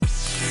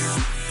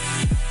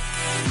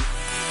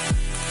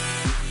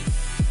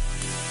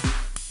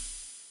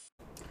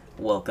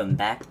Welcome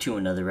back to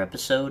another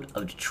episode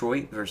of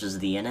Detroit versus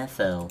the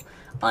NFL.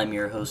 I'm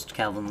your host,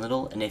 Calvin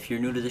Little, and if you're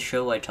new to the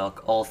show, I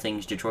talk all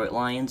things Detroit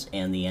Lions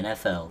and the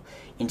NFL.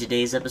 In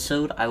today's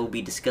episode, I will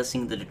be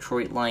discussing the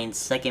Detroit Lions'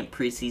 second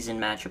preseason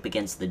matchup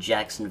against the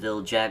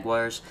Jacksonville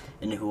Jaguars,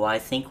 and who I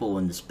think will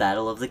win this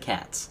Battle of the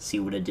Cats. See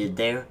what I did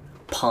there?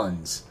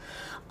 Puns.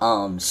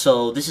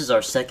 So this is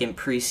our second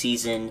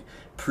preseason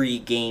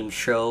pre-game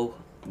show.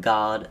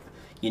 God,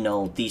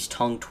 these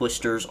tongue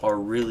twisters are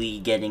really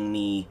getting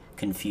me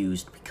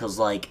confused because,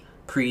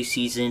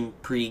 preseason,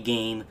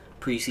 pre-game,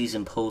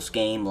 preseason,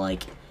 post-game,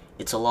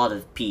 it's a lot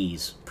of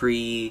P's.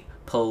 Pre,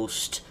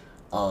 post,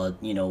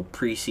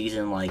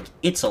 preseason,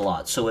 it's a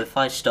lot. So if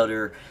I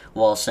stutter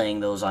while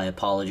saying those, I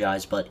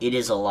apologize, but it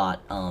is a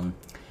lot,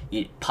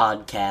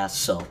 podcast,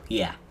 so,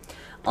 yeah.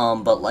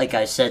 But like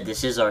I said,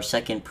 this is our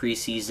second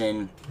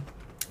preseason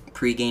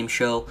pre-game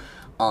show.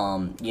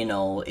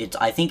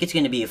 I think it's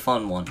going to be a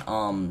fun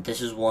one. This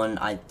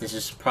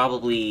is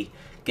probably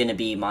going to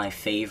be my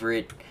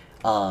favorite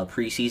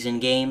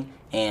preseason game,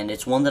 and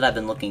it's one that I've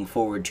been looking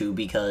forward to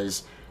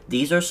because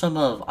these are some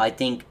of, I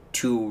think,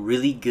 two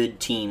really good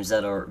teams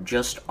that are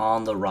just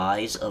on the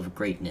rise of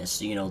greatness.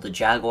 The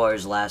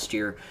Jaguars last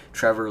year,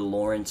 Trevor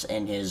Lawrence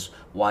and his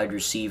wide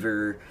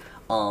receiver,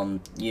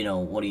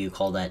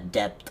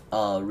 depth,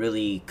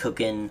 really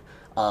cooking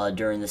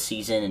during the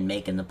season and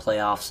making the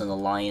playoffs, and the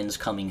Lions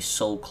coming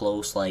so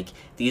close.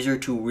 These are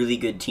two really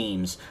good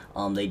teams.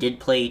 They did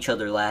play each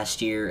other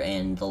last year,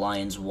 and the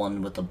Lions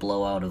won with a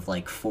blowout of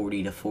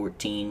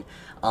 40-14.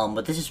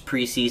 But this is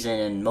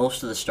preseason, and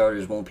most of the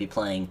starters won't be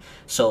playing,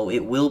 so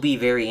it will be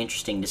very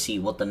interesting to see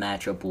what the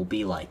matchup will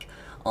be like.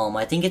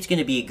 I think it's going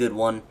to be a good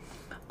one.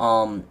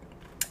 I'm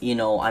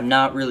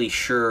not really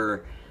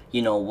sure,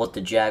 what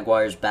the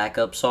Jaguars'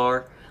 backups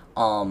are.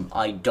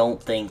 I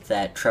don't think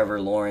that Trevor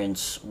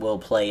Lawrence will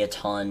play a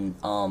ton.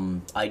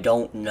 I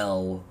don't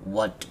know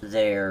what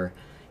their,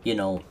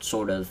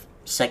 sort of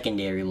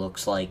secondary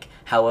looks like.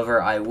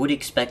 However, I would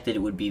expect that it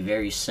would be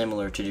very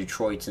similar to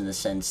Detroit's in the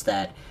sense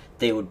that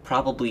they would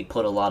probably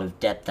put a lot of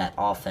depth at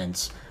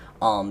offense.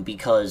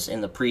 Because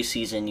in the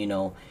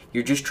preseason,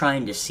 you're just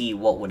trying to see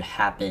what would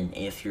happen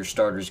if your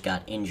starters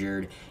got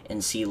injured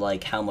and see,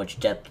 how much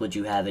depth would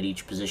you have at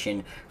each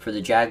position. For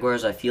the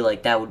Jaguars, I feel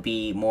like that would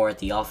be more at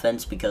the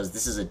offense because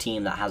this is a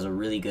team that has a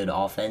really good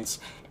offense,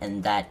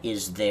 and that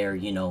is their,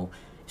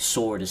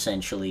 sword,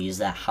 essentially, is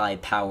that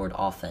high-powered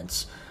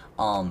offense.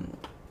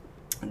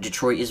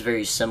 Detroit is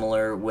very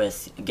similar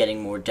with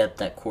getting more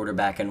depth at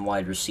quarterback and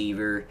wide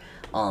receiver.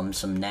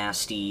 Some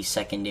nasty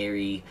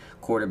secondary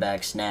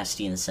quarterbacks,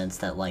 nasty in the sense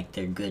that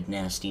they're good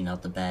nasty,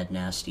 not the bad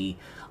nasty.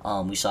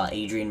 We saw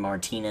Adrian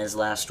Martinez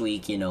last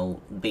week,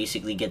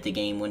 basically get the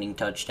game-winning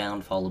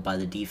touchdown, followed by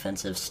the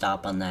defensive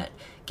stop on that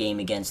game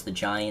against the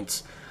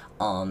Giants.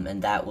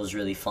 And that was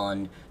really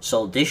fun.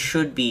 So this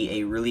should be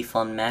a really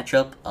fun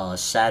matchup.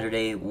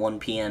 Saturday, 1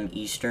 p.m.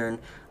 Eastern.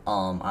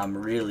 I'm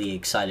really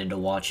excited to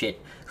watch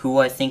it. Who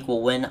I think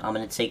will win, I'm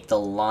going to take the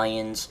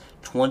Lions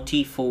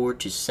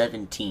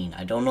 24-17.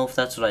 I don't know if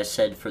that's what I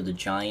said for the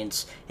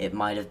Giants. It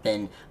might have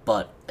been.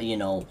 But,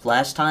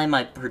 last time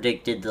I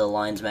predicted the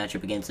Lions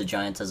matchup against the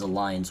Giants as a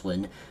Lions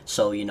win.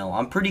 So,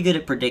 I'm pretty good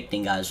at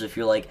predicting, guys. If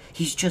you're like,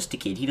 he's just a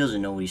kid, he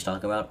doesn't know what he's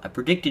talking about. I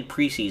predicted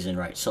preseason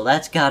right, so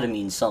that's got to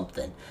mean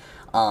something.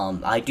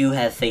 I do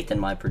have faith in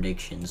my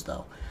predictions,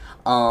 though.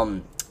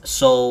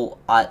 So,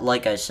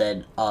 like I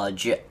said, I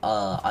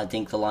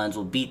think the Lions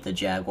will beat the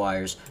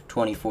Jaguars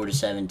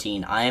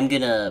 24-17. I am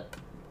going to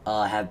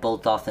have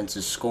both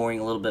offenses scoring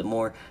a little bit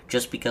more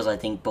just because I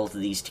think both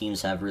of these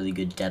teams have really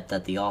good depth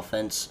at the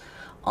offense.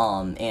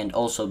 And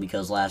also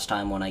because last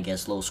time when I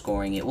guess low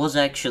scoring, it was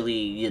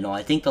actually,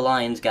 I think the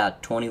Lions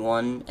got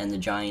 21 and the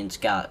Giants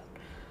got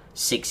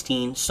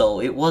 16.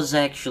 So it was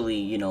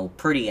actually,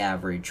 pretty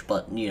average,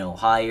 but,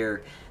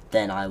 higher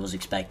than I was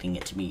expecting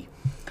it to be.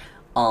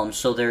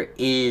 So there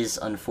is,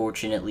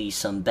 unfortunately,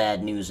 some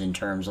bad news in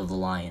terms of the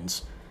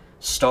Lions.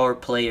 Star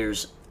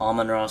players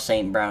Amon-Ra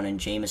St. Brown and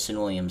Jameson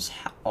Williams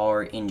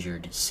are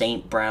injured.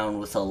 St. Brown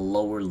with a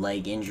lower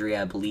leg injury,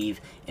 I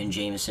believe, and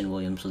Jameson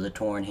Williams with a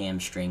torn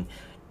hamstring.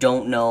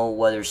 Don't know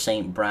whether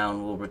St.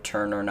 Brown will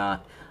return or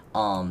not.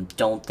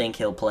 Don't think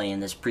he'll play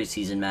in this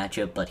preseason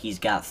matchup, but he's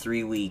got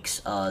 3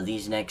 weeks,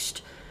 these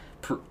next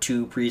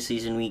 2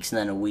 preseason weeks, and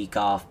then a week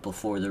off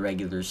before the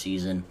regular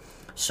season.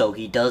 So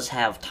he does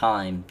have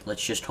time.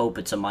 Let's just hope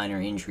it's a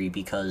minor injury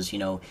because,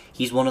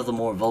 he's one of the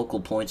more vocal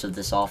points of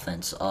this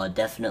offense.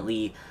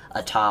 Definitely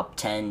a top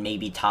 10,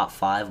 maybe top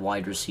 5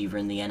 wide receiver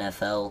in the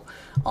NFL.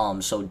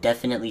 So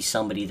definitely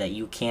somebody that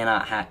you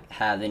cannot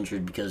have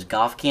injured because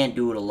Goff can't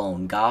do it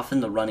alone. Goff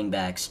and the running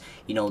backs,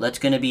 that's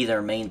going to be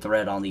their main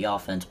threat on the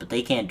offense, but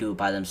they can't do it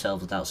by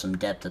themselves without some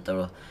depth at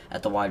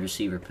the wide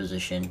receiver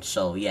position.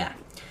 So, yeah.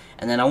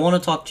 And then I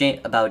want to talk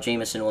about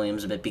Jameson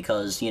Williams a bit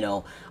because,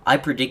 I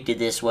predicted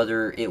this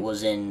whether it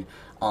was in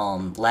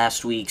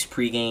last week's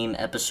pregame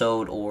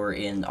episode or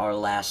in our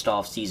last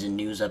offseason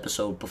news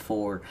episode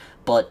before.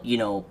 But,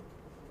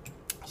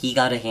 he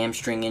got a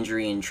hamstring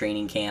injury in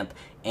training camp,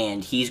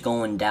 and he's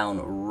going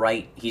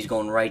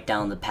right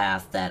down the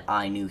path that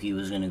I knew he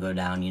was going to go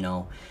down.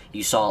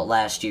 You saw it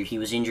last year. He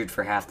was injured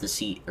for half the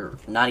season, or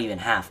not even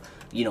half.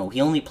 He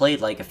only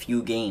played like a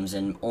few games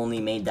and only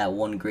made that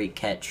one great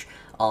catch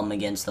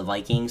against the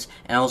Vikings.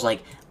 And I was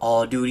like,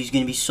 oh, dude, he's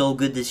going to be so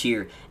good this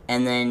year.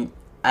 And then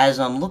as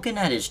I'm looking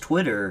at his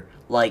Twitter,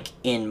 like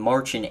in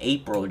March and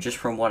April, just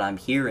from what I'm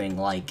hearing,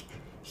 like,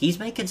 he's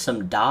making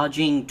some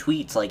dodging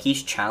tweets, like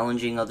he's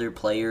challenging other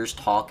players,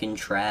 talking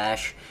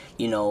trash,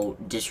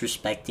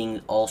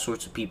 disrespecting all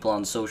sorts of people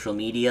on social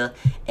media,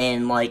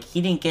 and like he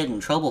didn't get in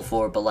trouble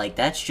for it, but like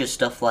that's just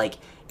stuff like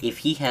if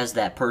he has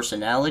that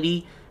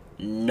personality,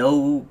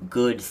 no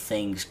good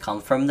things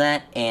come from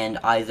that, and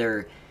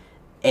either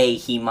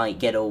he might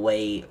get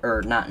away,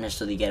 or not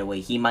necessarily get away,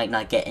 he might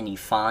not get any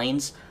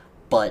fines,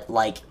 but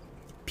like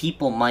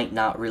people might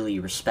not really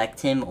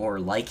respect him or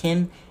like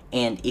him.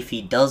 And if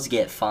he does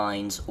get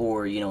fines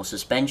or,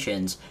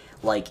 suspensions,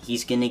 like,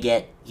 he's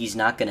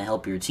not going to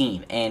help your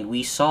team. And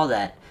we saw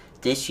that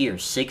this year,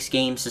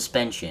 6-game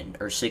suspension,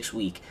 or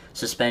 6-week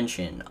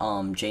suspension.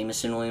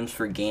 Jameson Williams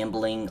for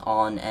gambling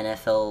on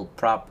NFL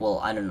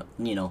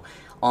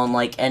on,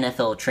 like,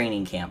 NFL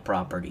training camp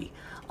property.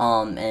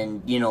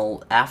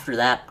 And, after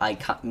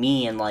that,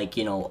 me and, like,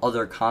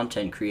 other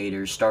content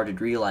creators started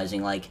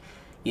realizing, like,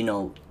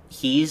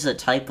 he's a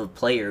type of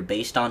player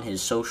based on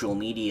his social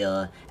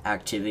media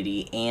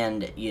activity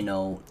and,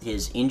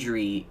 his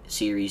injury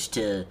series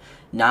to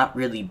not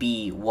really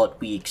be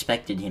what we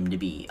expected him to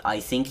be. I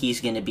think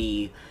he's going to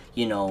be,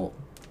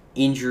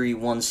 injury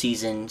one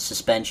season,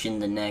 suspension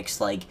the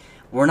next. Like,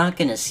 we're not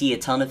going to see a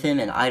ton of him,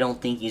 and I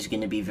don't think he's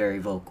going to be very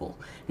vocal.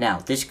 Now,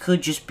 this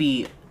could just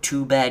be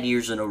 2 bad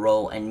years in a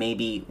row, and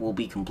maybe we'll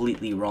be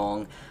completely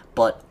wrong,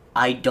 but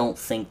I don't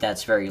think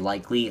that's very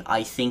likely.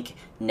 I think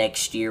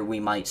next year we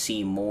might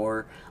see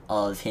more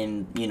of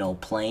him,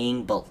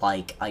 playing, but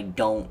like I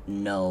don't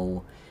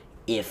know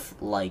if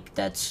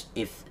that's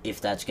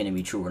going to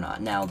be true or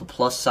not. Now, the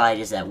plus side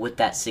is that with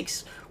that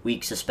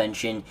 6-week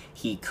suspension,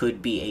 he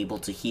could be able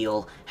to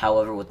heal.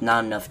 However, with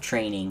not enough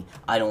training,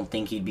 I don't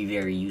think he'd be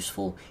very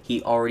useful.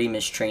 He already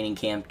missed training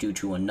camp due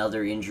to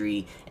another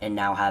injury and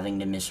now having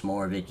to miss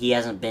more of it. He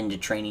hasn't been to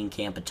training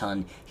camp a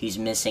ton. He's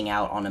missing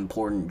out on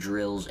important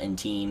drills and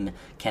team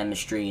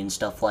chemistry and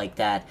stuff like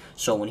that.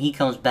 So when he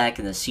comes back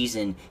in the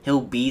season, he'll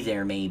be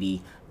there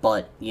maybe,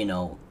 but,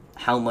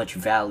 how much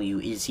value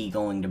is he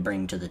going to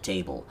bring to the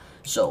table?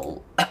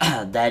 So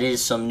that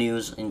is some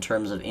news in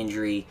terms of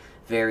injury.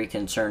 Very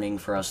concerning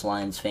for us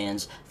Lions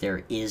fans.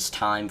 There is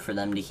time for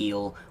them to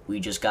heal. We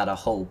just gotta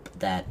hope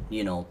that,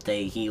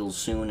 they heal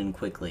soon and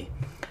quickly.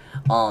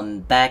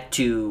 Back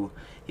to,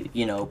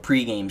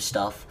 pregame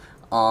stuff.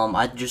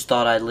 I just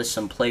thought I'd list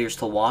some players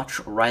to watch.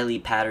 Riley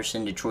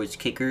Patterson, Detroit's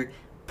kicker,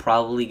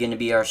 probably going to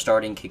be our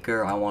starting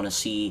kicker. I want to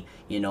see,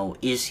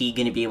 is he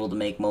going to be able to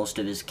make most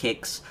of his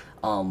kicks?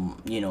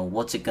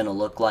 What's it going to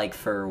look like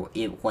for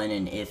it when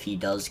and if he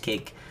does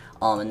kick?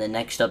 And then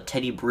next up,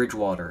 Teddy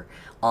Bridgewater.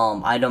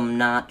 I'm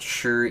not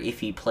sure if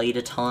he played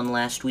a ton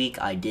last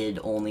week. I did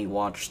only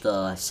watch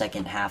the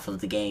second half of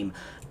the game,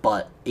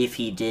 but if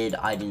he did,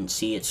 I didn't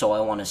see it, so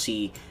I want to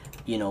see,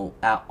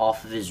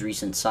 off of his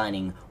recent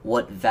signing,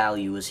 what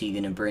value is he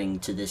going to bring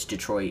to this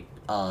Detroit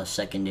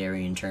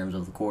secondary in terms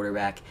of the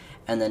quarterback.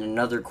 And then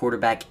another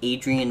quarterback,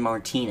 Adrian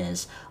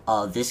Martinez.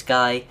 This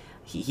guy,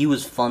 he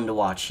was fun to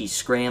watch. He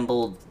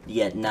scrambled,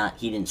 yet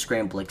he didn't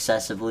scramble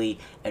excessively,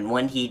 and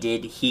when he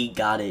did, he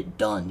got it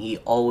done. He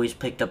always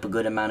picked up a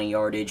good amount of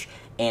yardage,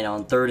 and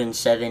on 3rd and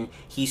 7,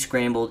 he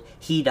scrambled,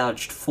 he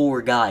dodged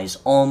 4 guys,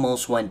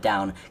 almost went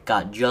down,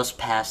 got just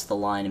past the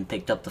line and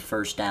picked up the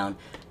first down.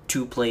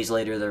 2 plays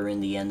later, they're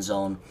in the end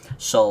zone.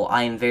 So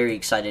I am very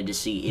excited to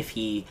see if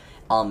he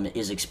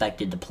is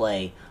expected to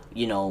play.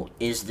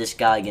 Is this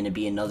guy going to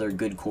be another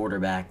good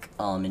quarterback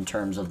in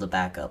terms of the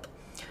backup?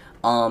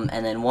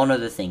 And then one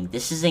other thing.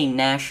 This is a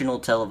national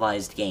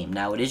televised game.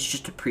 Now, it is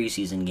just a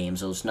preseason game,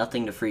 so it's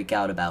nothing to freak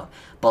out about.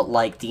 But,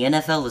 the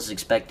NFL is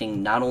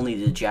expecting not only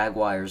the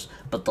Jaguars,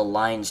 but the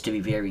Lions to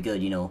be very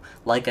good.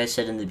 Like I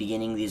said in the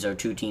beginning, these are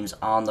 2 teams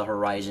on the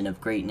horizon of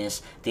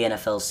greatness. The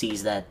NFL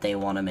sees that. They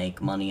want to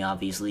make money,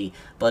 obviously.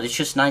 But it's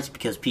just nice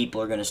because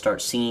people are going to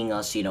start seeing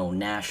us,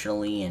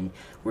 nationally, and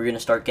we're going to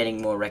start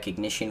getting more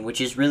recognition, which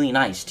is really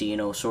nice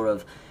to, sort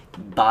of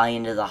buy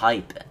into the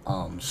hype.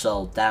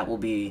 So that will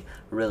be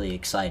really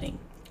exciting.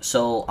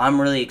 So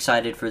I'm really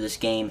excited for this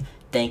game.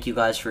 Thank you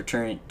guys for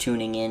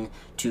tuning in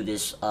to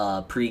this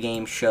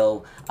pregame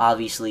show.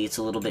 Obviously, it's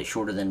a little bit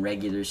shorter than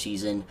regular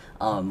season.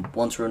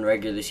 Once we're in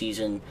regular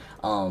season,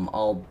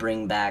 I'll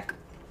bring back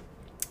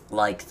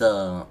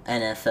the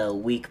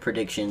NFL week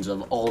predictions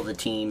of all the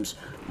teams,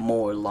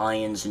 more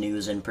Lions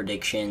news and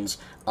predictions,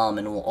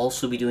 and we'll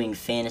also be doing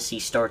fantasy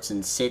starts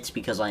and sits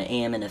because I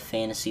am in a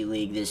fantasy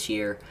league this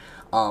year.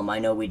 I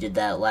know we did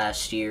that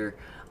last year,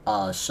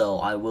 so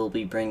I will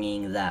be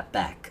bringing that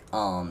back.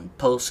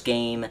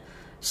 Post-game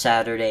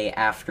Saturday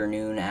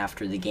afternoon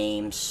after the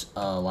games,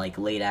 like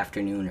late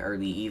afternoon,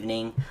 early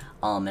evening.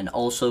 And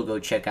also go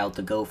check out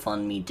the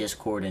GoFundMe,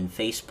 Discord, and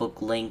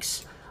Facebook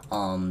links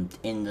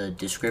in the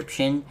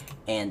description.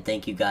 And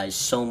thank you guys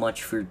so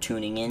much for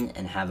tuning in,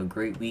 and have a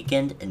great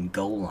weekend, and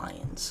go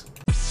Lions.